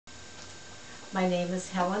My name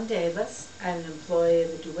is Helen Davis. I'm an employee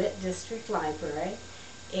of the DeWitt District Library,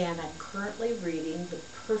 and I'm currently reading The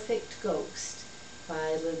Perfect Ghost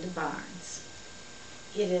by Linda Barnes.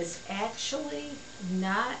 It is actually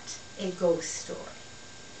not a ghost story.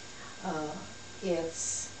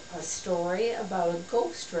 It's a story about a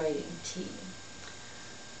ghostwriting team.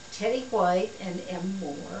 Teddy White and M.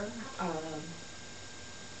 Moore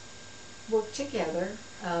work together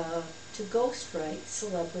to ghostwrite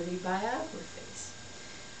celebrity biographies.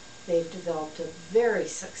 They've developed a very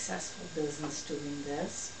successful business doing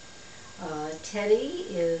this. Teddy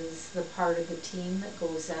is the part of the team that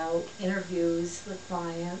goes out, interviews the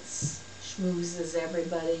clients, schmoozes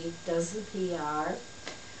everybody, does the PR.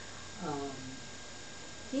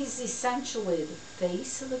 He's essentially the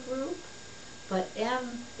face of the group, but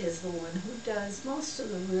M is the one who does most of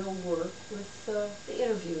the real work with the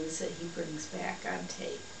interviews that he brings back on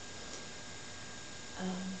tape.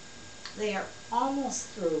 They are almost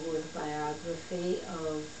through with a biography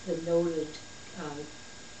of the noted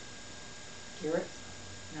Garrett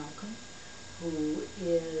Malcolm, who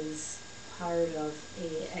is part of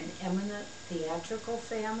an eminent theatrical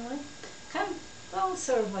family, kind of, well,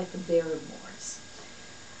 sort of like the Barrymores.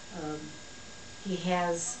 He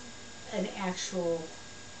has an actual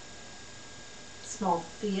small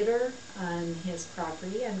theater on his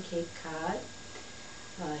property on Cape Cod.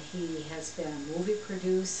 He has been a movie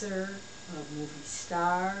producer, a movie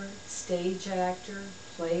star, stage actor,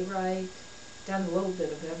 playwright, done a little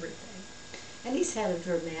bit of everything. And he's had a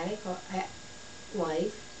dramatic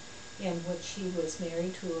life in which he was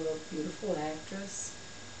married to a beautiful actress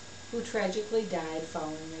who tragically died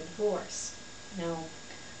following a divorce. Now,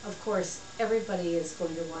 of course, everybody is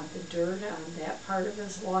going to want the dirt on that part of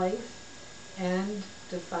his life and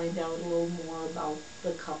to find out a little more about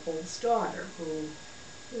the couple's daughter, who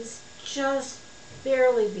is just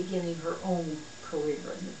barely beginning her own career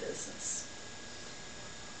in the business.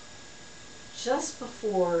 Just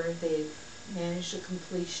before they've managed the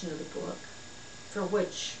completion of the book, for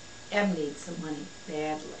which M needs the money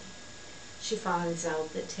badly, she finds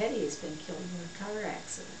out that Teddy has been killed in a car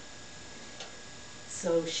accident.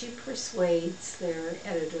 So she persuades their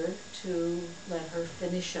editor to let her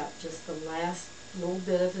finish up just the last little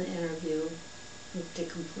bit of an interview to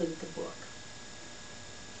complete the book.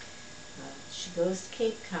 She goes to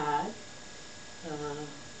Cape Cod,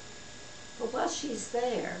 but while she's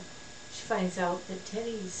there, she finds out that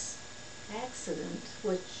Teddy's accident,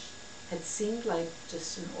 which had seemed like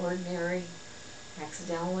just an ordinary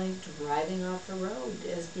accidentally driving off the road,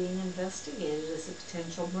 is being investigated as a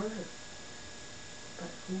potential murder.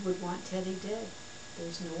 But who would want Teddy dead?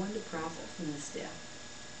 There's no one to profit from his death.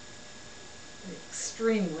 An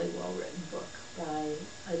extremely well-written book by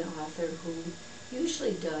an author who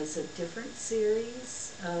usually does a different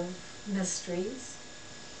series of mysteries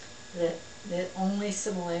that only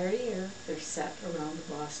similarity are they're set around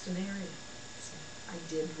the Boston area. So I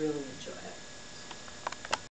did really enjoy it.